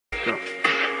Go.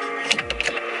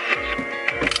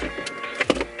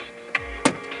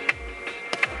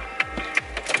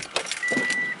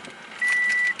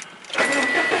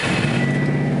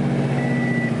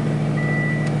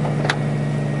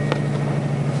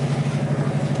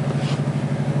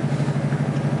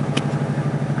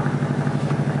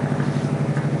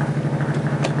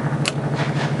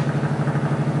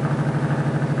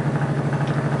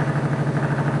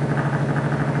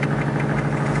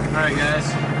 Alright guys,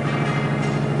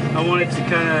 I wanted to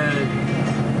kind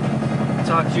of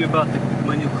talk to you about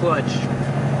my new clutch,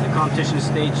 the Competition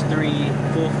Stage 3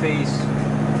 full face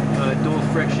dual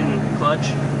friction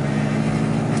clutch.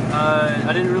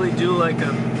 I didn't really do like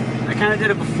I kind of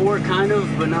did it before, kind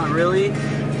of, but not really.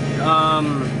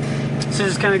 This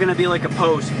is kind of going to be like a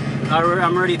post.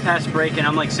 I'm already past braking,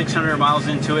 I'm like 600 miles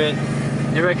into it.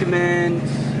 They recommend,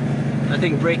 I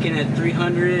think, braking at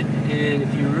 300, and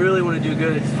if you really want to do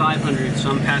good, it's 500, so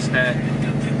I'm past that.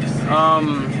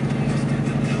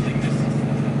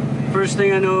 First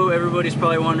thing I know everybody's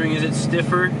probably wondering, is it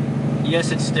stiffer?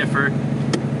 Yes, it's stiffer.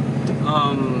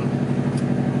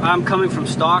 I'm coming from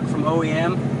stock, from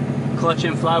OEM, clutch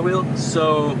and flywheel,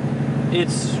 so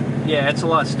it's a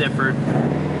lot stiffer.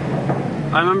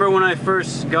 I remember when I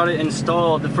first got it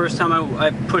installed, the first time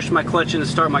I pushed my clutch in to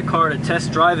start my car to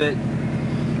test drive it,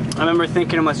 I remember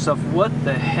thinking to myself, what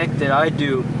the heck did I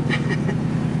do?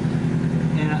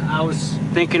 And I was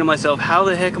thinking to myself, how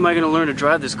the heck am I going to learn to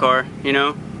drive this car, you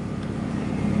know?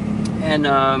 And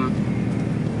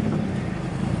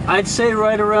I'd say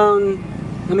right around,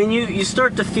 I mean, you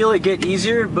start to feel it get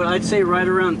easier, but I'd say right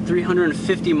around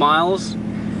 350 miles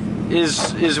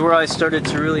is where I started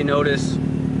to really notice.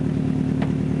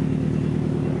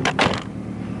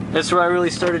 That's where I really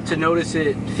started to notice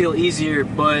it feel easier,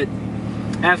 but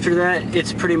after that,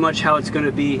 it's pretty much how it's going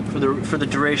to be for the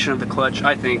duration of the clutch,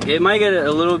 I think. It might get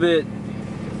a little bit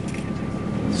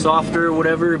softer or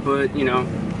whatever, but you know.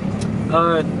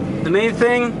 The main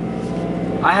thing,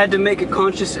 I had to make a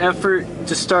conscious effort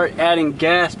to start adding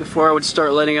gas before I would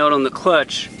start letting out on the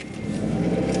clutch.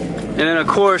 And then of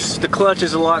course, the clutch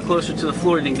is a lot closer to the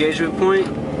floor, the engagement point.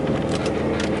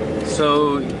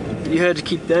 So you had to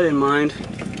keep that in mind.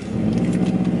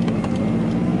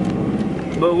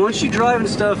 But once you drive and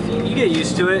stuff, you get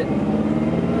used to it.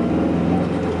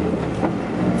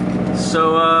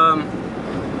 So,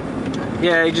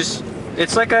 yeah,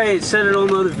 it's like I said in all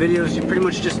my other videos, you pretty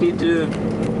much just need to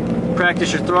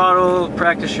practice your throttle,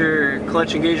 practice your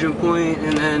clutch engagement point,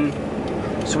 and then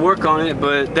just work on it.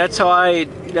 But that's how I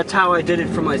did it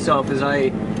for myself, is I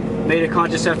made a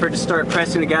conscious effort to start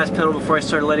pressing the gas pedal before I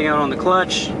started letting out on the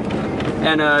clutch.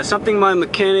 And something my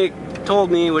mechanic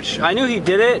told me, which I knew he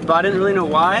did it, but I didn't really know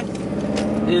why,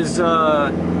 is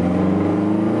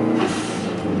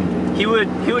he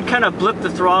would kind of blip the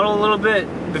throttle a little bit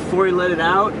before he let it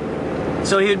out.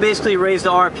 So he would basically raise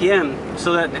the RPM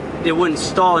so that it wouldn't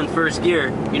stall in first gear.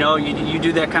 You know, you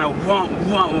do that kind of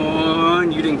wah,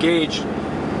 you'd engage.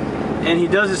 And he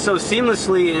does it so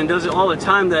seamlessly and does it all the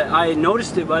time that I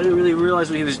noticed it, but I didn't really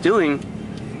realize what he was doing.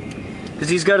 Because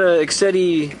he's got a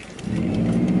Excetti,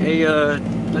 a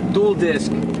dual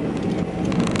disc,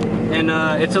 and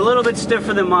it's a little bit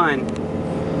stiffer than mine.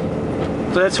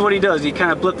 So that's what he does. He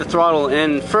kind of blipped the throttle,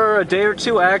 and for a day or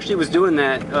two I actually was doing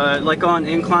that, like on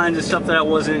inclines and stuff that I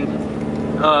wasn't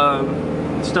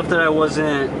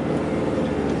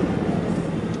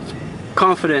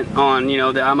confident on, you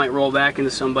know, that I might roll back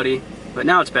into somebody. But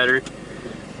now it's better.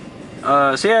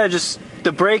 So yeah, just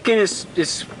the braking is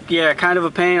yeah, kind of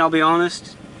a pain, I'll be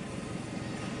honest.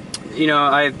 You know,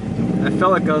 I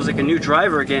felt like I was like a new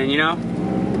driver again, you know?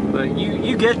 But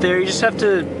you get there, you just have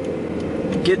to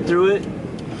get through it.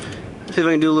 See if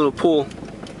I can do a little pull.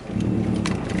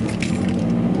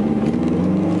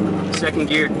 Second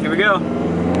gear, here we go.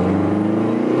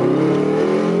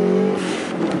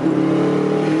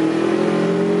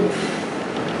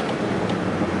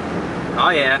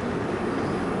 Oh yeah,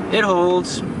 it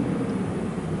holds.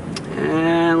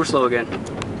 And we're slow again.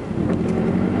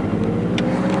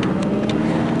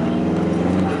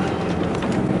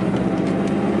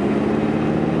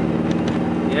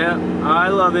 Yeah, I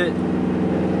love it.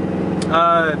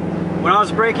 When I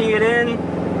was breaking it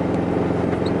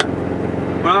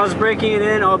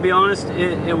in, I'll be honest,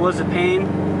 it was a pain.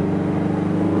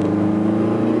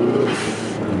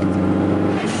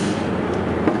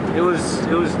 It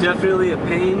was definitely a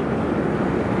pain.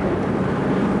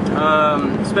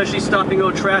 Especially stopping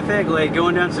go traffic, like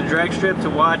going down to the drag strip to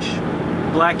watch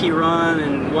Blackie run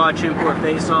and watch Import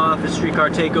Face Off, the Streetcar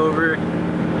Takeover.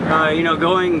 You know,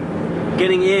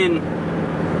 getting in,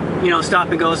 you know, stop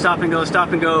and go, stop and go,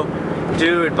 stop and go.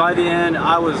 dude, by the end,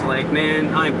 I was like,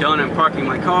 man, I'm done. I'm parking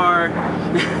my car,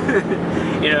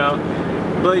 you know.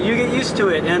 But you get used to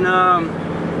it, and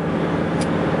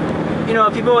you know,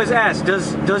 people always ask,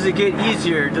 does it get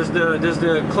easier? Does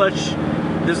the clutch,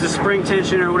 does the spring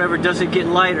tension or whatever, does it get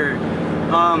lighter?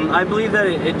 I believe that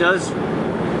it does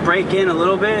break in a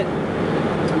little bit,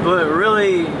 but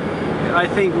really, I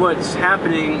think what's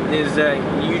happening is that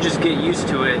you just get used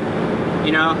to it.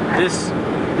 You know,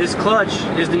 this clutch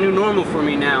is the new normal for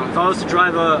me now. If I was to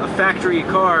drive a factory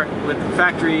car with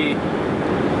factory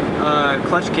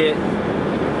clutch kit,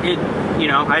 you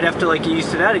know, I'd have to like get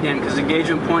used to that again, because the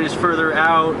engagement point is further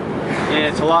out and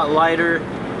it's a lot lighter.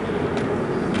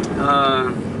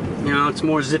 You know, it's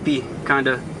more zippy, kind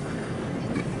of.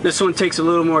 This one takes a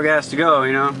little more gas to go,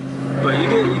 you know, but you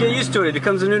get used to it. It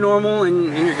becomes a new normal,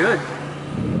 and you're good.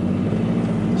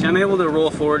 See, I'm able to roll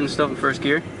forward and stuff in first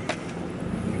gear.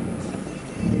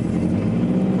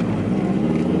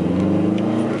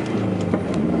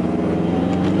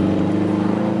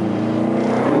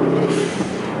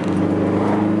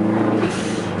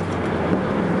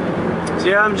 So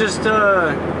yeah, I'm just,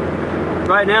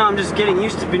 right now I'm just getting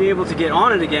used to being able to get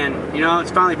on it again. You know, it's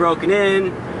finally broken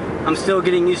in. I'm still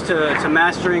getting used to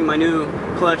mastering my new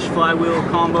clutch flywheel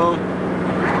combo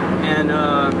and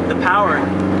the power.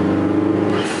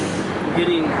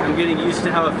 I'm getting used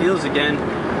to how it feels again.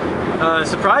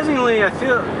 Surprisingly,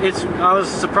 I was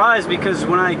surprised, because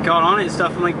when I got on it and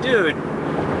stuff, I'm like, dude,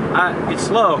 it's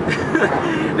slow.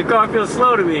 The car feels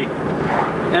slow to me.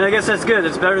 And I guess that's good.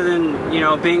 It's better than, you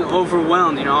know, being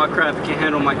overwhelmed. You know, oh crap, I can't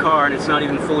handle my car and it's not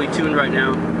even fully tuned right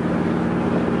now.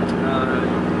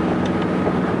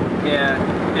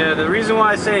 Yeah, the reason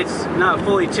why I say it's not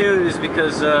fully tuned is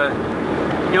because, you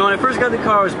know, when I first got the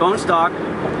car, it was bone stock.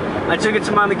 I took it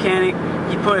to my mechanic.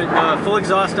 He put full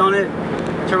exhaust on it,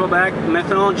 turbo back,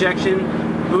 methanol injection,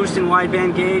 boost and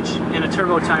wideband gauge, and a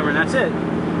turbo timer, and that's it.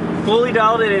 Fully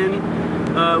dialed it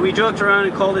in. We joked around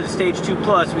and called it a stage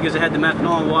 2+ because it had the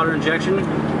methanol and water injection,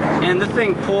 and the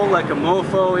thing pulled like a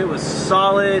mofo. It was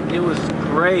solid. It was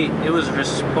great. It was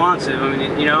responsive. I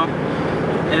mean, you know.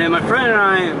 And then my friend and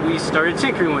I, we started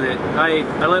tinkering with it. I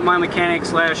let my mechanic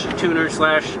slash tuner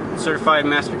slash certified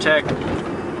master tech,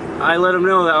 I let him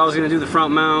know that I was going to do the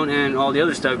front mount and all the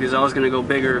other stuff, because I was going to go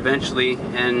bigger eventually.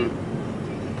 And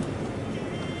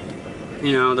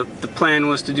you know, the plan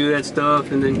was to do that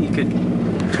stuff, and then he could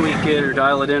tweak it or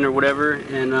dial it in or whatever.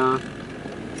 And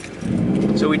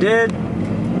so we did,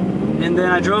 and then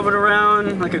I drove it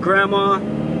around like a grandma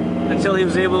until he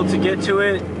was able to get to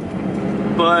it,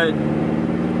 but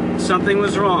something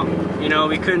was wrong. You know,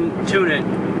 we couldn't tune it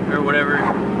or whatever.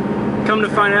 Come to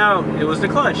find out, it was the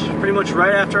clutch. Pretty much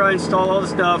right after I installed all the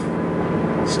stuff,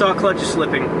 stock clutch is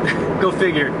slipping. Go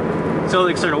figure. So the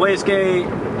external wastegate,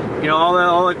 you know,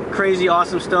 all the crazy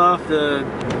awesome stuff, the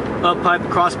up pipe,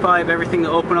 cross pipe, everything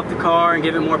to open up the car and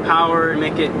give it more power and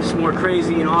make it just more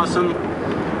crazy and awesome.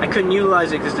 I couldn't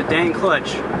utilize it because the dang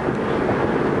clutch.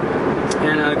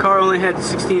 And the car only had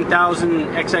 16,000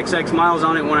 XXX miles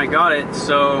on it when I got it,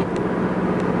 so,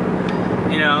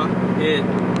 you know,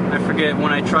 I forget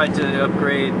when I tried to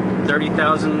upgrade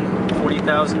 30,000,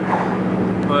 40,000,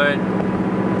 but,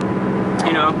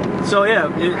 you know, so yeah,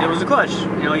 it was a clutch.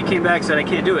 You know, he came back and said I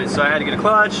can't do it, so I had to get a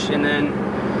clutch, and then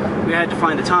we had to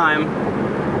find the time,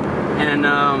 and,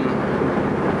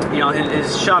 you know,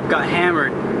 his shop got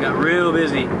hammered, got real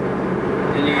busy,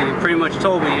 and he pretty much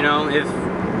told me, you know, if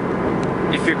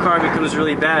your car becomes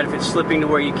really bad, if it's slipping to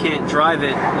where you can't drive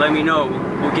it, let me know.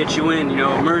 We'll get you in, you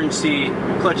know, emergency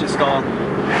clutch install.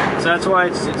 So that's why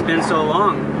it's been so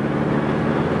long.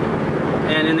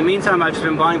 And in the meantime, I've just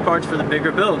been buying parts for the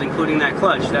bigger build, including that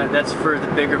clutch. That's for the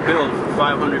bigger build,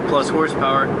 500 plus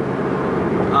horsepower.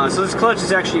 So this clutch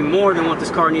is actually more than what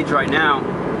this car needs right now.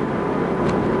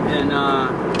 And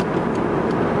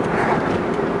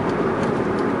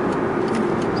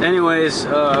anyways,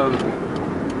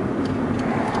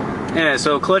 yeah,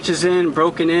 so clutch is in,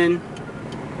 broken in.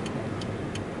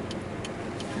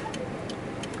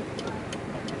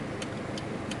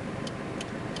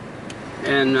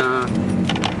 And,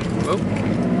 whoa,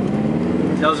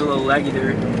 that was a little laggy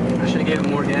there. I should have gave it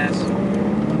more gas.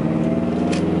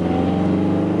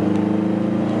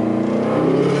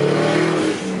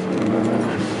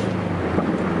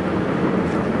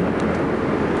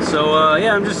 So,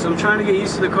 yeah, I'm trying to get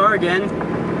used to the car again.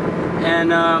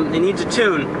 And it needs a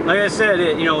tune. Like I said,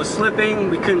 you know, it was slipping.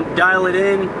 We couldn't dial it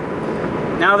in.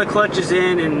 Now the clutch is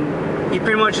in, and he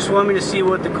pretty much just wanted me to see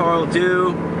what the car will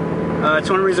do.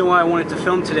 It's one reason why I wanted to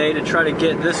film today, to try to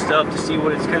get this stuff to see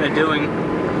what it's kind of doing.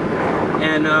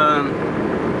 And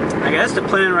I guess the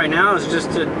plan right now is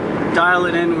just to dial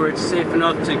it in where it's safe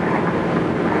enough to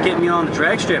get me on the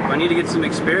drag strip. I need to get some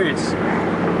experience.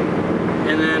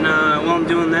 And then while I'm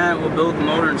doing that, we'll build the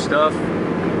motor and stuff.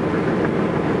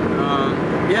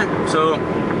 Yeah, so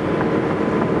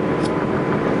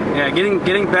yeah,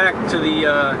 getting back to the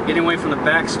getting away from the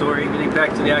backstory, getting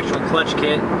back to the actual clutch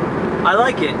kit. I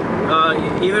like it.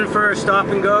 Even for stop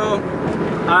and go,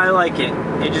 I like it.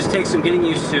 It just takes some getting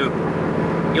used to.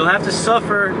 You'll have to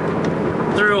suffer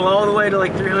through all the way to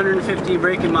like 350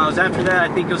 braking miles. After that,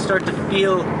 I think you'll start to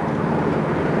feel,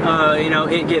 you know,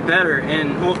 it get better,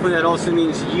 and hopefully that also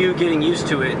means you getting used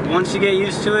to it. Once you get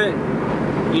used to it,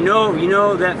 you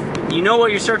know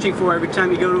what you're searching for every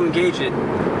time you go to engage it,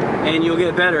 and you'll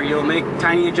get better. You'll make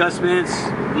tiny adjustments,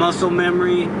 muscle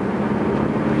memory,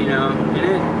 you know,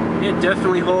 and it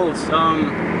definitely holds.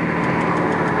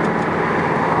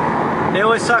 They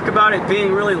always talk about it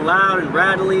being really loud and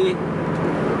rattly.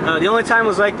 The only time it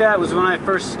was like that was when I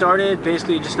first started,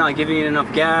 basically just not giving it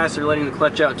enough gas or letting the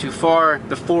clutch out too far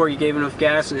before you gave enough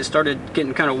gas, and it started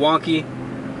getting kind of wonky.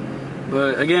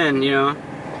 But again, you know,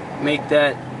 make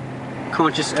that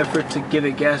conscious effort to give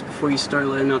it gas before you start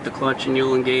letting out the clutch, and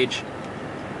you'll engage.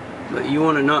 But you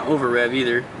want to not over rev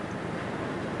either,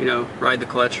 you know, ride the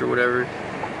clutch or whatever.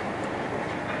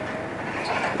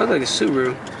 Look like a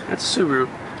Subaru. That's a Subaru.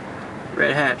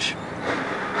 Red hatch.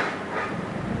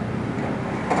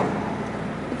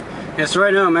 Yeah, so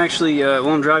right now I'm actually, while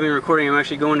I'm driving and recording, I'm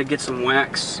actually going to get some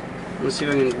wax. Let's see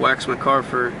if I can wax my car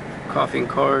for Coffee and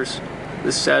Cars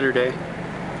this Saturday.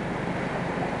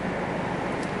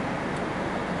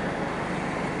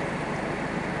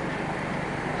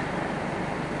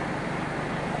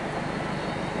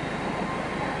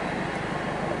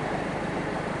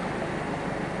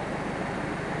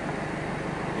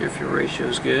 If your ratio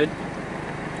is good.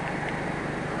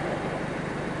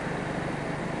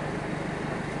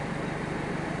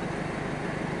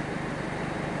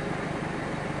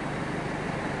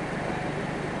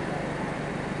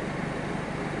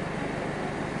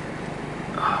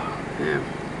 Oh, man.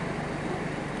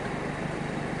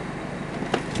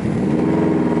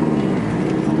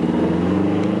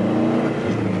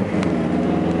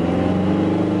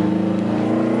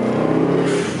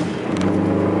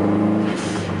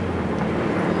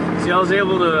 I was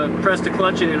able to press the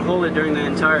clutch in and hold it during the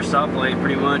entire stoplight,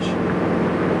 pretty much.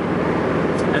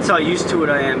 That's how used to it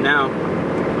I am now.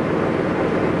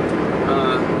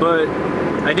 But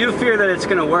I do fear that it's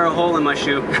going to wear a hole in my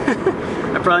shoe.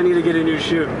 I probably need to get a new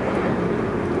shoe.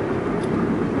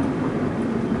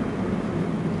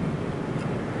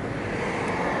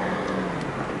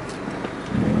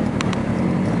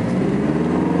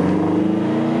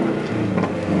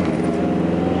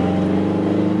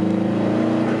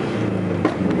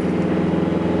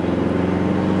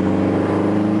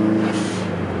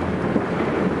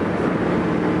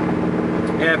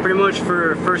 Yeah, pretty much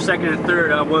for first, second, and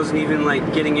third, I wasn't even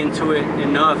like getting into it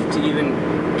enough to even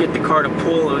get the car to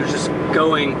pull. It was just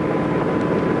going.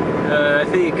 I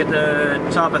think at the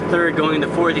top of third, going into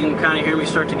fourth, you can kind of hear me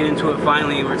start to get into it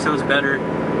finally, where it sounds better.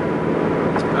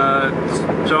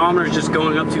 Speedometer's just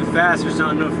going up too fast. There's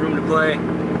not enough room to play.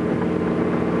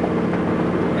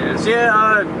 Yeah, so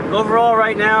yeah, overall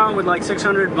right now with like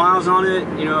 600 miles on it,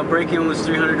 you know, braking was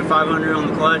 300 to 500 on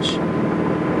the clutch.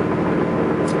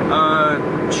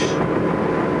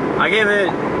 I gave it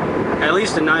at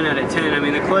least a 9 out of 10. I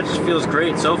mean, the clutch feels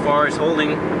great so far. It's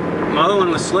holding. My other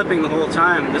one was slipping the whole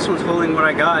time. This one's holding what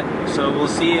I got. So we'll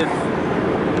see if,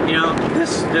 you know,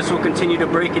 this will continue to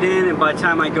break it in, and by the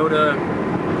time I go to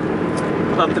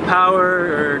up the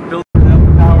power or build up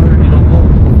the power, it'll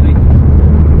hold. Hopefully.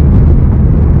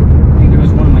 I think there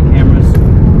was one of my cameras.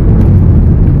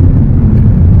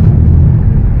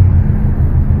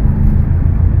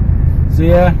 So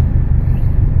yeah,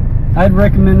 I'd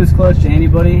recommend this clutch to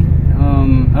anybody.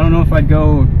 I don't know if I'd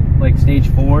go like stage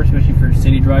 4, especially for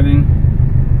city driving.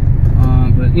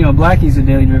 But you know, Blackie's a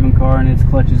daily driven car, and its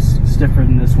clutch is stiffer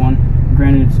than this one.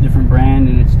 Granted, it's a different brand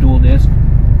and it's dual disc,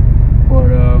 but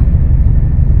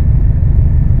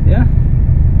yeah,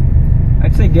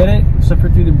 I'd say get it. Suffer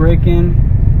through the break-in.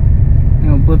 You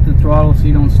know, blip the throttle so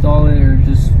you don't stall it, or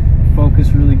just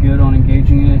focus really good on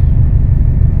engaging it.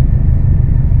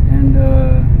 And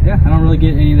yeah, I don't really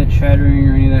get any of that chattering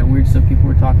or any of that weird stuff people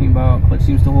were talking about. Clutch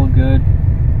seems to hold good.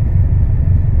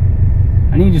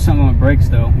 I need to do something with brakes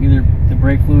though. Either the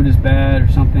brake fluid is bad or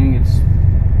something.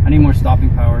 I need more stopping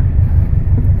power.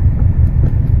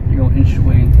 You go inch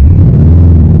away.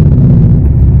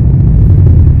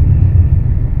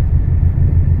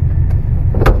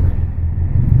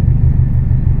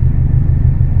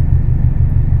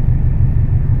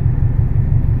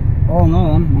 Oh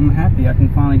no, I'm happy. I can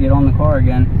finally get on the car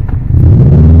again.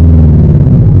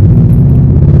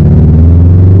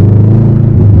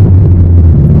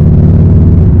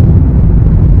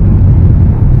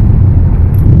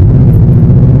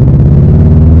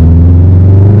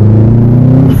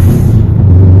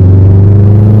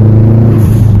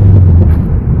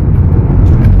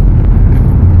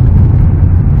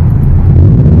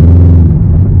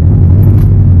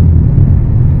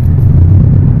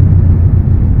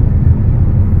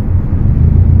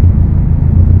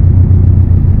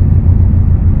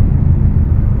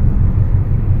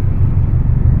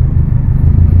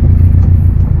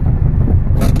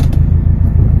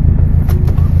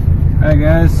 Alright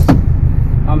guys,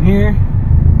 I'm here.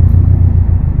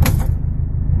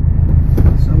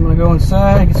 So I'm gonna go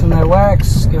inside, get some of that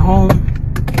wax, get home.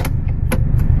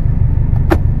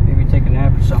 Maybe take a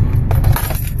nap or something.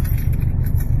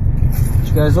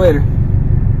 See you guys later.